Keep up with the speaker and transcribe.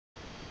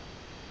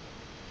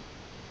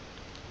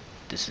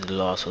This is the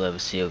last we'll ever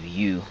see of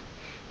you.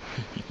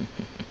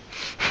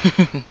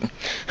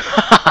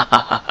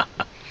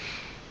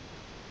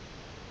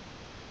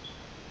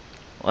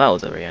 Well, that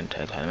was very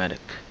anticlimactic.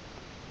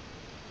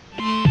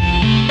 Hey,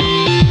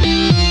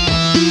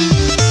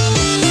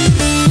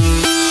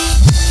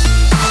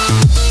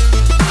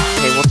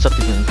 what's up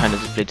people, Panda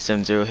Display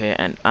 70 here,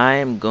 and I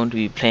am going to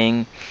be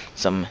playing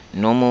some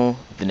normal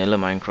vanilla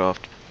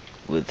Minecraft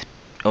with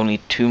only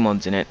 2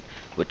 mods in it,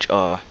 which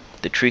are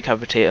the tree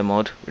capitator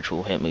mod, which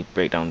will help me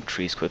break down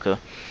trees quicker,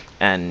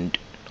 and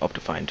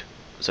Optifind,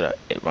 so that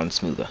it runs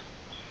smoother.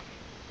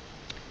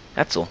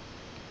 That's all.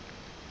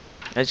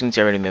 As you can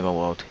see, I already made my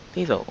world.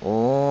 These are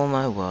all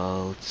my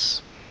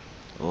worlds.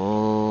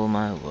 All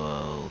my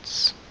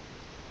worlds.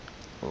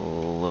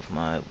 All of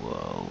my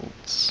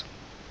worlds.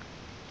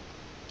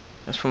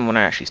 That's from when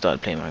I actually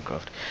started playing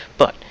Minecraft.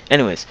 But,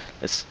 anyways,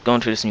 let's go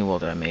into this new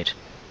world that I made.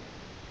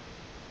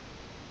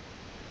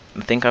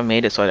 I think I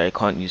made it so that I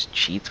can't use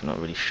cheats, I'm not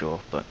really sure,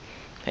 but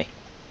hey,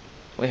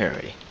 we're here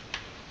already.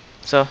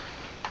 So,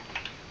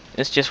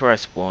 it's just where I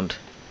spawned,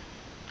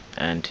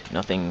 and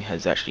nothing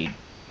has actually...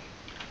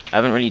 I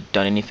haven't really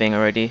done anything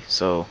already,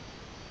 so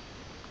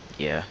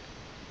yeah.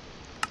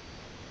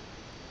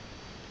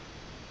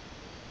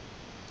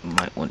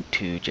 Might want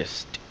to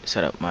just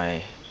set up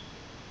my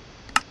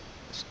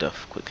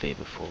stuff quickly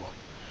before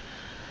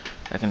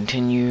I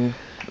continue,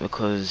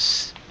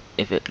 because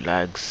if it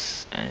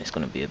lags and it's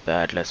gonna be a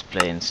bad let's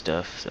play and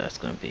stuff, so that's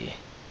gonna be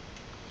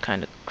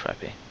kinda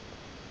crappy.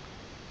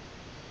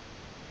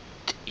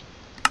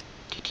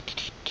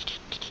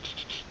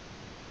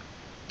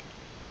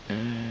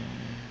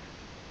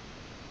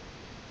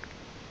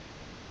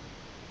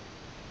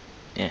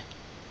 Yeah,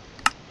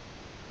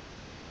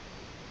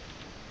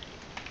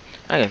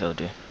 I guess I'll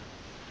do.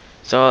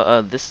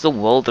 So this is a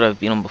world that I've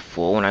been on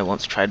before, when I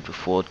once tried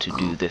before to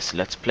do this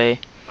let's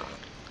play,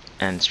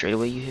 and straight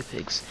away you hear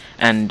pigs,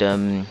 and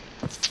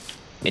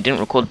it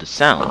didn't record the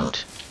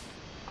sound.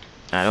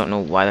 I don't know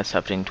why that's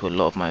happening to a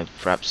lot of my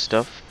fraps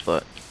stuff,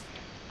 but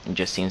it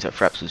just seems that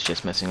fraps was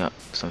just messing up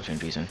for some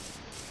strange reason.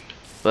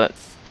 But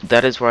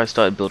that is where I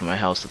started building my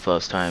house the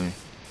first time,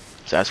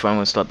 so that's where I'm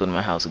going to start building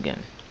my house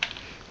again.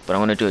 But I'm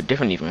going to do it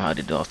differently from how I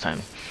did it last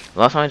time.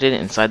 Last time I did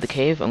it inside the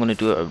cave, I'm going to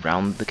do it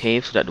around the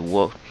cave so that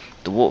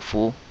the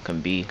waterfall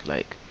can be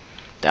like...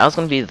 The house is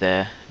going to be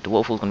there, the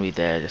waterfall is going to be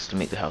there just to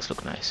make the house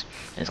look nice.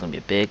 And it's going to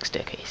be a big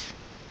staircase.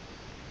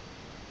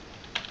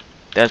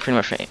 That's pretty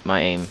much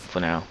my aim for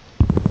now.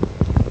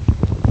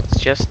 It's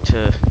just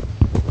to...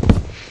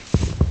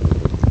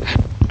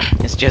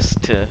 it's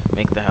just to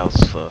make the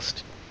house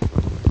first,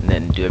 and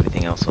then do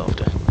everything else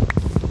after.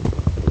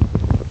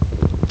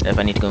 If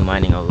I need to go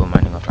mining, I'll go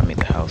mining after I make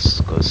the house,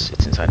 because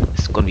it's inside.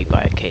 It's going to be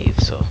by a cave,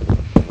 so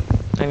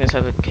I can just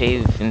have a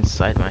cave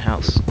inside my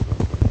house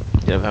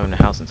instead of having a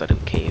house inside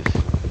of a cave.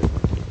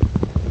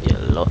 It'd be a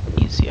lot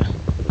easier.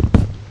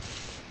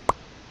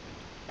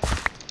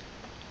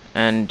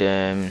 And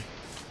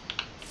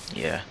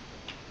yeah.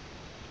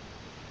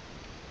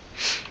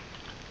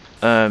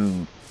 I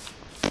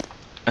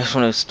just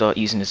want to start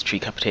using this tree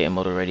capitator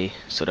mod already,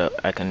 so that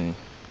I can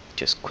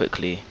just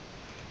quickly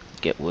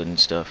get wood and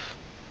stuff.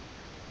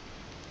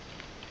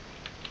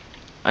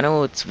 I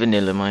know it's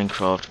vanilla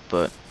Minecraft,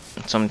 but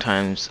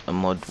sometimes a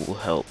mod will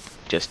help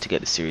just to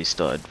get the series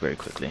started very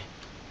quickly.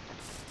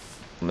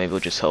 Or maybe it'll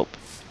just help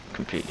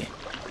completely.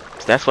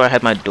 So that's why I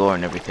had my door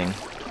and everything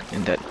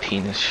in that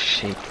penis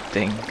shaped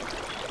thing,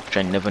 which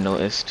I never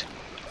noticed.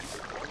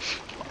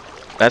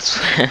 That's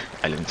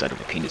I live inside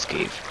of a penis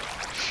cave.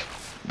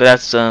 But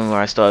that's where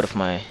I started off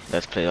my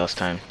let's play last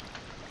time.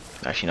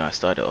 Actually no, I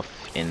started off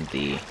in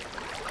the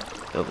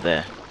over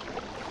there.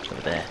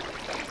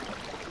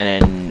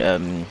 And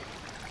then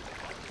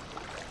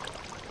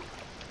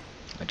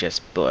I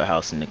just built a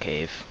house in the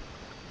cave.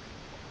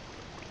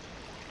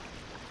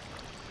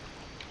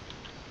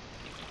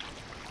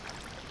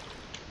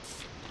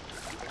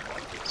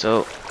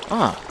 So,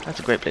 that's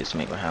a great place to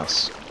make my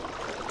house.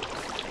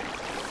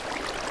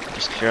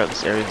 Just clear out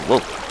this area.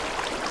 Whoa!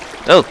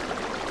 Oh!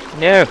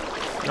 No!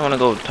 I don't want to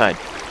go tide.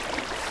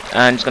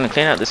 I'm just going to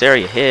clean out this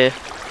area here,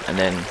 and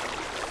then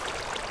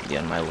be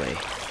on my way.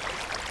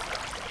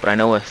 But I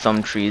know where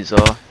some trees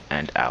are,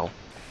 and ow.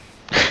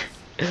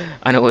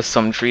 I know where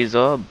some trees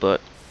are, but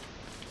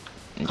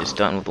I'm just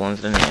starting with the ones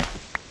that are near.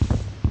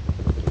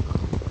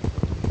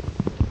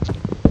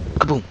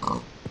 Kaboom!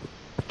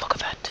 Look at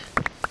that.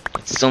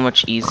 It's so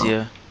much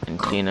easier and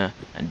cleaner.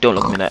 And don't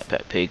look at me like that,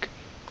 pet pig.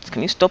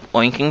 Can you stop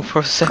oinking for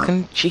a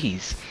second?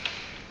 Jeez.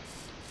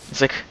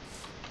 It's like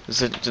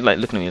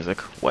looking at me, it's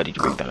like, why did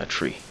you break down a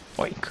tree?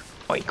 Oink,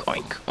 oink,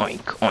 oink,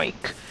 oink,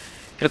 oink.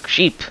 Hey, look,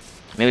 sheep.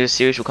 Maybe the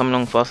series will come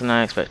along faster than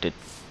I expected.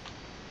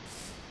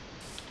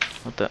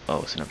 What the?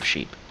 Oh, it's another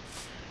sheep.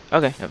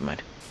 Okay, never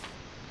mind.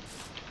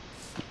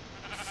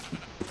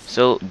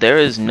 So there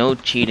is no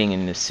cheating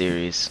in this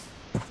series.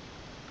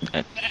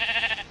 Oh,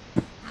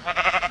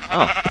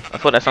 I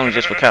thought that song was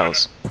just for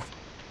cows.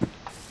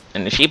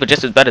 And the sheep are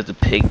just as bad as the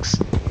pigs.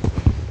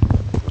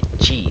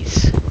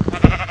 Jeez.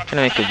 I'm trying to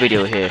make a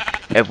video here.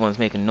 Everyone's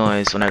making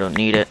noise when I don't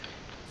need it.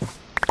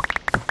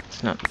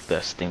 It's not the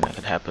best thing that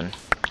could happen.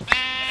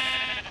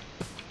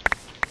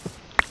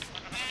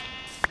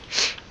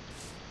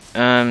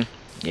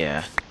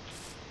 Yeah.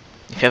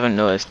 If you haven't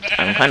noticed,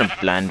 I'm kind of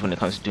bland when it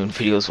comes to doing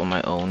videos on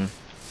my own.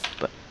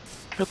 But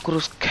look at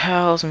those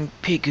cows and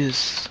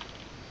pigs.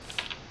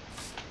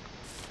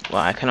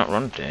 Wow, I cannot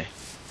run today.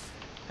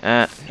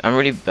 I'm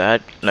really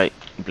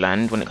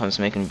bland when it comes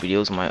to making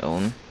videos on my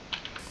own,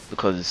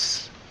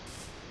 because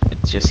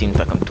it just seems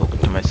like I'm talking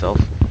to myself,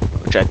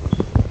 which I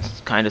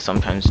kind of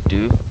sometimes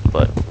do,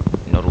 but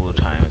not all the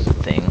time is the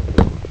thing.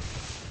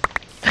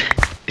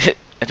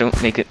 I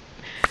don't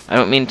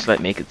mean to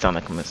make it sound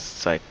like I'm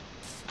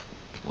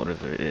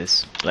whatever it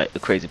is, like a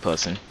crazy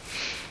person,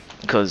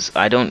 because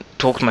I don't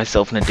talk to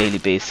myself on a daily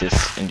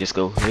basis and just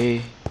go,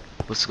 hey,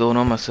 what's going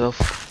on,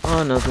 myself?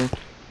 Oh, nothing.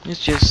 It's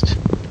just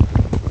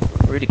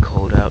really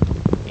cold out.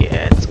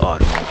 Yeah, it's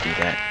autumn. I do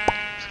that.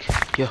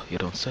 Yeah, you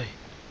don't say.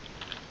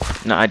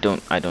 No, I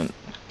don't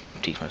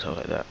teach myself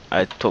like that.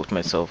 I talk to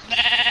myself,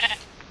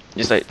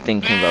 just like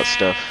thinking about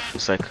stuff.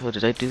 It's like, oh,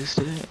 did I do this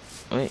today?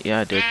 Wait,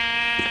 yeah, I did.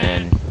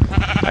 And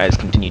I just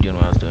continue doing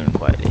what I was doing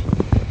quietly.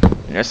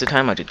 And the rest of the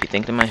time, I'll just be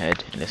thinking in my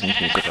head and listening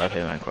to music while I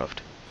play Minecraft.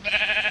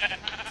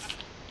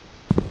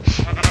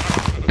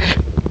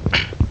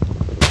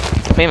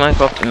 I play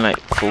Minecraft in like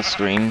full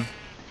screen,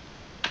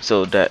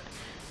 so that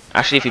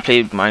actually, if you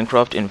play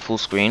Minecraft in full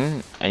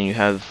screen and you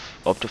have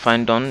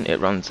Optifine on, it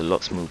runs a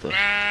lot smoother.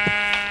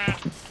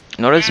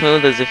 Not as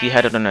smooth as if you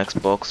had it on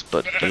Xbox,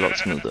 but a lot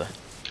smoother.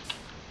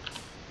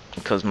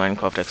 Because Xbox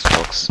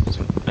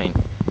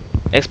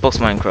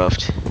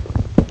Minecraft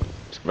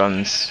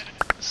runs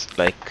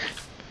like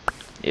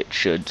it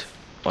should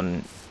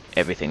on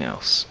everything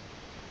else.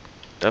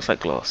 That's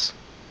like glass,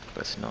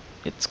 but it's not.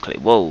 It's clay.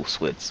 Whoa,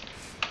 squids.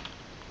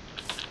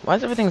 Why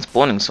is everything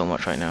spawning so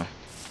much right now?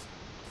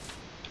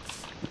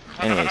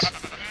 Anyways,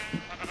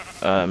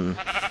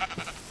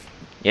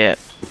 yeah,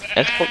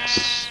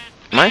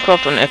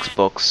 Minecraft on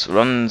Xbox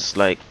runs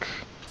like,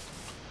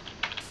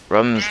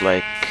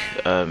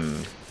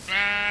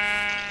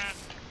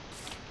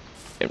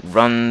 it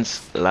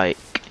runs like,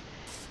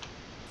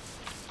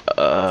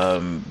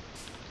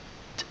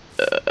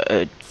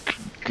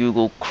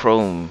 Google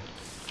Chrome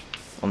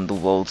on the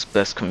world's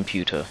best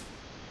computer.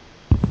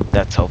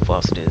 That's how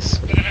fast it is.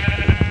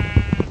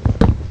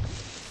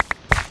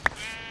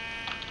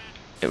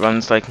 It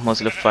runs like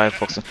Mozilla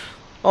Firefox.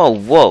 Oh,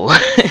 whoa!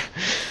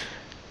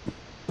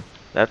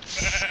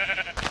 That's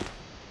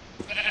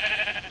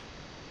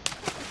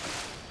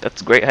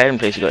a great hiding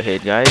place you got here,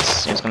 guys.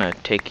 I'm just gonna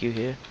take you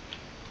here.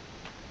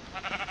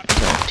 I'm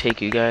gonna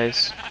take you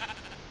guys.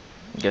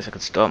 I guess I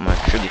could start my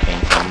sugarcane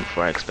farm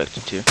before I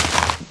expected to.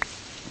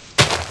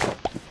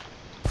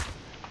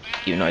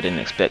 Even though I didn't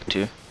expect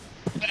to.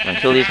 I'm gonna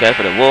kill these guys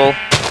with a wall.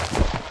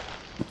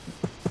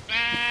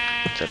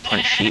 So I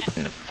punch sheep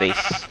in the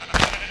face.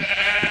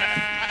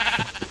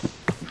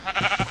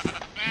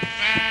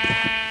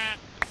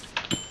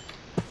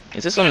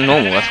 Is this on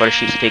normal? That's why the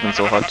sheep's taking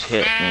so hard to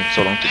hit and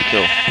so long to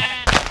kill.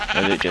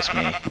 Or is it just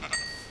me?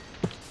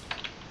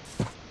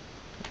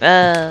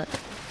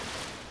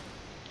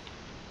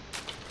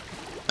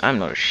 I'm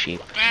not a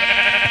sheep.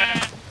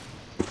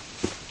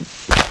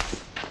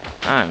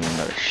 I'm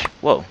not a sheep.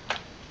 Whoa.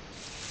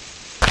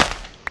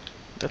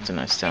 That's a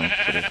nice sound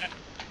for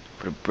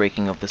the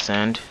breaking of the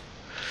sand.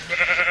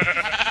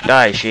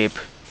 Die, sheep.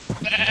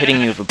 I'm hitting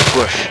you with a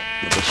bush,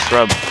 with a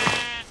shrub.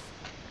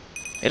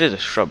 It is a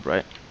shrub,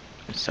 right?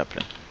 A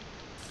sapling.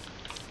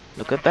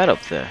 Look at that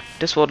up there.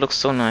 This world looks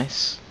so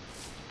nice.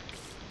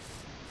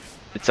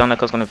 It sounded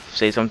like I was gonna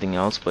say something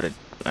else, but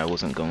I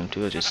wasn't going to.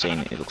 I was just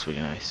saying it looks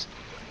really nice.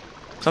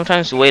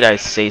 Sometimes the way that I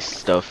say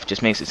stuff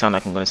just makes it sound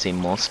like I'm gonna say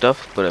more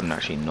stuff, but I'm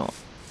actually not.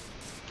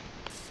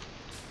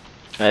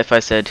 If I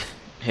said,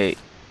 hey,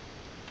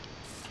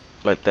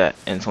 like that,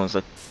 and someone's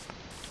like,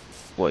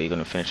 what, are you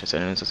gonna finish a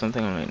sentence or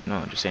something? I'm like, no,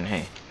 I'm just saying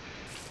hey.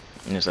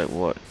 And it's like,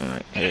 what? I'm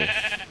like, hey.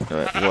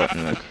 They're like, what? And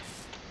I'm like,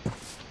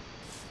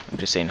 I'm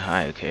just saying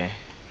hi, okay?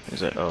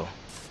 It's like, oh.